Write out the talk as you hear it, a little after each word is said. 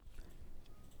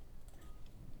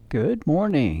Good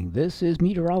morning. This is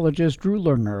meteorologist Drew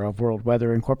Lerner of World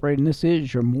Weather Incorporated, and this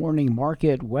is your morning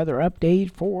market weather update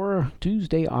for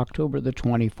Tuesday, October the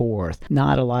 24th.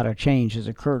 Not a lot of change has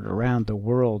occurred around the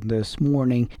world this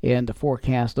morning, and the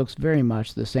forecast looks very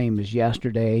much the same as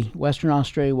yesterday. Western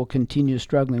Australia will continue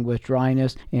struggling with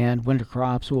dryness, and winter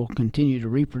crops will continue to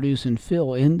reproduce and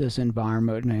fill in this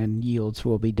environment, and yields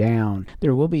will be down.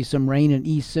 There will be some rain in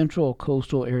east central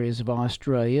coastal areas of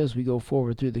Australia as we go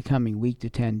forward through the coming week to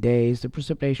 10 days. The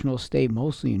precipitation will stay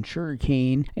mostly in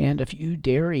sugarcane and a few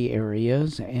dairy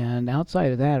areas, and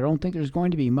outside of that I don't think there's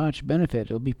going to be much benefit.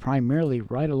 It'll be primarily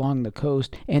right along the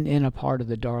coast and in a part of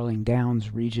the Darling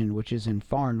Downs region, which is in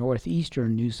far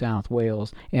northeastern New South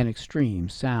Wales and extreme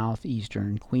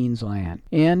southeastern Queensland.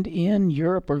 And in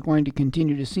Europe, we're going to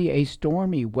continue to see a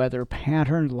stormy weather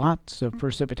pattern. Lots of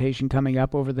precipitation coming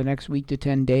up over the next week to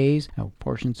 10 days.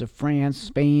 Portions of France,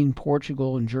 Spain,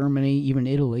 Portugal, and Germany, even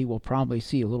Italy will probably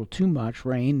see a little too much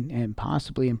rain, and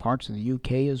possibly in parts of the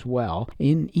UK as well.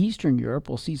 In Eastern Europe,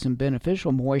 we'll see some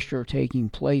beneficial moisture taking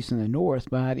place in the north,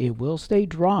 but it will stay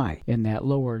dry in that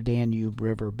lower Danube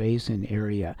River Basin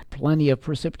area. Plenty of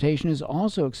precipitation is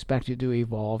also expected to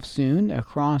evolve soon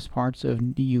across parts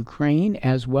of the Ukraine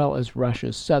as well as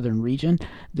Russia's southern region.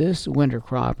 This winter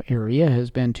crop area has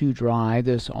been too dry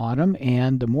this autumn,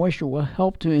 and the moisture will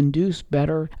help to induce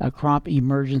better crop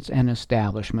emergence and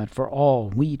establishment for all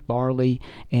wheat, barley,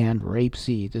 and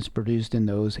rapeseed that's produced in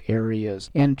those areas.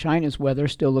 And China's weather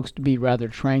still looks to be rather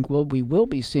tranquil. We will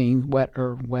be seeing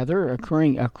wetter weather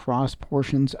occurring across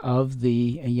portions of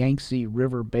the Yangtze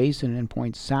River Basin and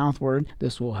points southward.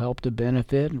 This will help to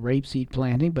benefit rapeseed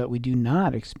planting, but we do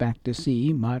not expect to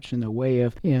see much in the way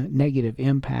of negative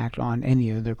impact on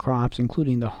any of the crops,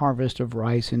 including the harvest of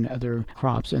rice and other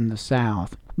crops in the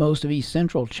south. Most of east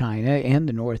central China and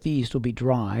the northeast will be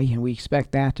dry, and we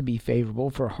expect that to be favorable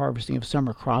for harvesting of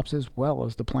summer crops as well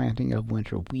as the planting of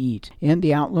winter wheat. And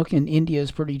the outlook in India is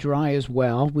pretty dry as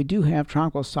well. We do have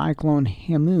Tropical Cyclone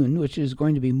Hamoon, which is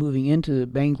going to be moving into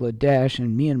Bangladesh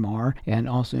and Myanmar and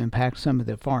also impact some of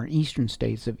the far eastern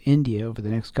states of India over the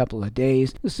next couple of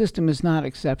days. The system is not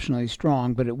exceptionally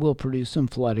strong, but it will produce some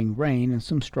flooding rain and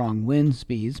some strong wind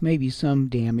speeds, maybe some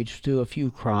damage to a few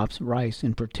crops, rice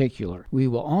in particular. We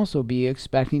will also be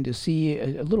expecting to see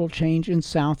a little change in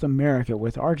South America,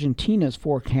 with Argentina's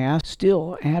forecast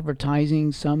still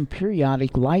advertising some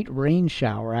periodic light rain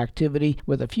shower activity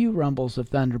with a few rumbles of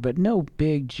thunder, but no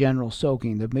big general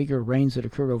soaking. The bigger rains that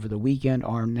occurred over the weekend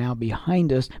are now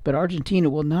behind us, but Argentina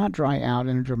will not dry out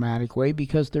in a dramatic way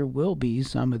because there will be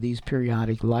some of these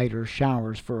periodic lighter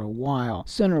showers for a while.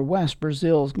 Center-west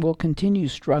Brazil will continue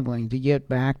struggling to get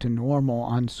back to normal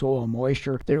on soil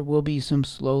moisture. There will be some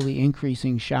slowly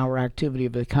increasing shower activity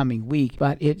over the coming week,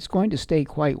 but it's going to stay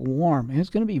quite warm, and it's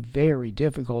going to be very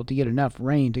difficult to get enough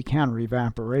rain to counter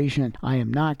evaporation. I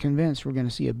am not convinced we're going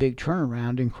to see a big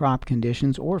turnaround in crop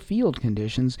conditions or field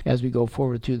conditions as we go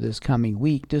forward through this coming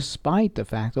week, despite the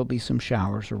fact there'll be some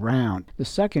showers around. The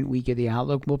second week of the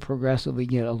outlook will progressively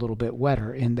get a little bit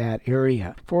wetter in that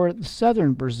area. For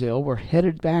southern Brazil, we're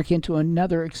headed back into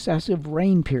another excessive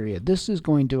rain period. This is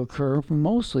going to occur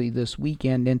mostly this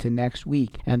weekend into next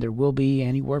week, and there will be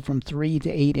anywhere from 3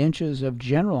 to 8 inches of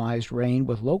generalized rain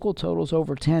with local totals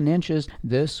over 10 inches.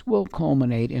 This will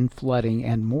culminate in flooding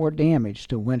and more damage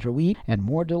to winter wheat and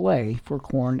more delay for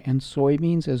corn and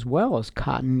soybeans, as well as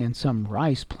cotton and some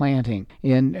rice planting.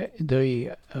 In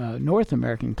the North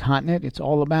American continent, it's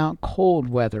all about cold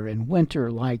weather and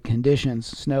winter-like conditions.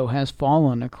 Snow has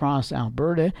fallen across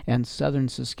Alberta and southern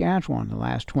Saskatchewan in the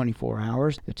last 24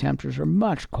 hours. The temperatures are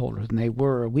much colder than they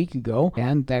were a week ago,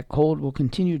 and that cold will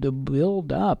continue to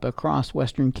build up across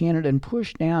western Canada and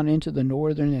push down into the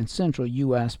northern and central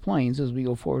U.S. plains as we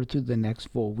go forward through the next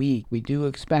full week. We do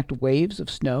expect waves of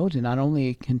snow to not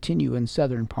only continue in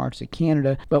southern parts of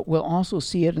Canada, but we'll also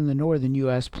see it in the northern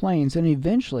U.S. plains and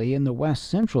eventually in the west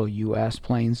central U.S.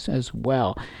 plains as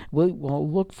well. We'll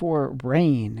look for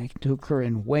rain to occur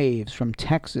in waves from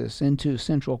Texas into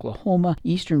central Oklahoma,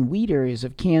 eastern wheat areas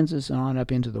of Kansas, and on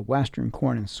up into the western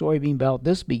corn and soybean belt.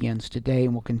 This begins today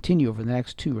and will continue over the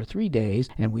next 2 or 3 days,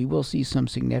 and we will see some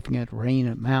significant rain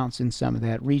amounts in some of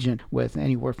that region, with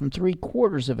anywhere from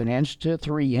 3/4 of an inch to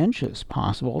 3 inches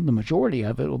possible. The majority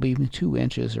of it will be 2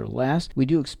 inches or less. We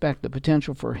do expect the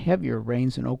potential for heavier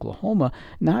rains in Oklahoma,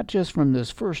 not just from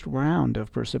this first round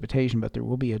of precipitation, but there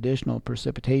will be additional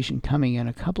precipitation coming in,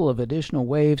 a couple of additional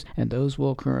waves, and those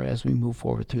will occur as we move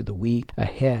forward through the week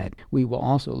ahead. We will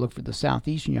also look for the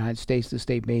southeastern United States to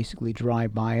stay basically dry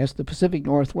by us. The Pacific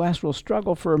Northwest will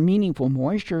struggle for meaningful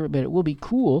moisture, but it it will be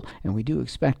cool, and we do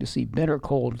expect to see bitter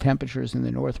cold temperatures in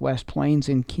the northwest plains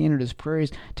and Canada's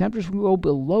prairies. Temperatures will go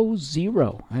below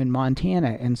zero in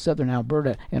Montana and southern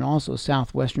Alberta and also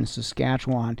southwestern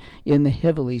Saskatchewan in the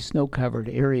heavily snow-covered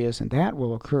areas, and that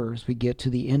will occur as we get to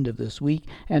the end of this week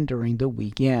and during the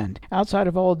weekend. Outside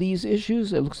of all these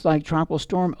issues, it looks like Tropical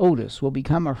Storm Otis will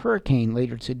become a hurricane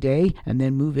later today and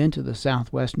then move into the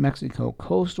southwest Mexico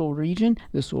coastal region.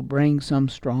 This will bring some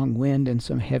strong wind and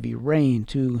some heavy rain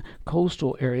to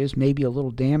coastal areas, maybe a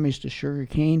little damage to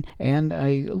sugarcane and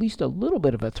at least a little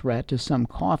bit of a threat to some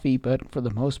coffee, but for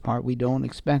the most part we don't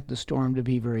expect the storm to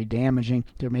be very damaging.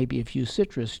 There may be a few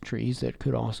citrus trees that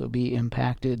could also be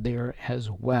impacted there as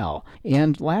well.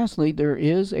 And lastly, there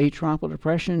is a tropical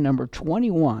depression number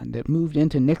 21 that moved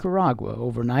into Nicaragua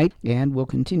overnight and will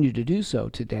continue to do so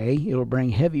today. It'll bring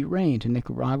heavy rain to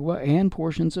Nicaragua and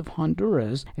portions of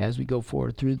Honduras as we go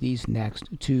forward through these next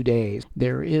 2 days.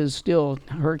 There is still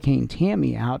Hurricane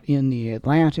Tammy out in the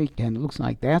Atlantic, and it looks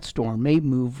like that storm may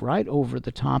move right over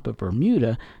the top of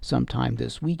Bermuda sometime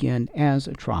this weekend as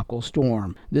a tropical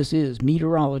storm. This is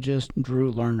meteorologist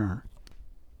Drew Lerner.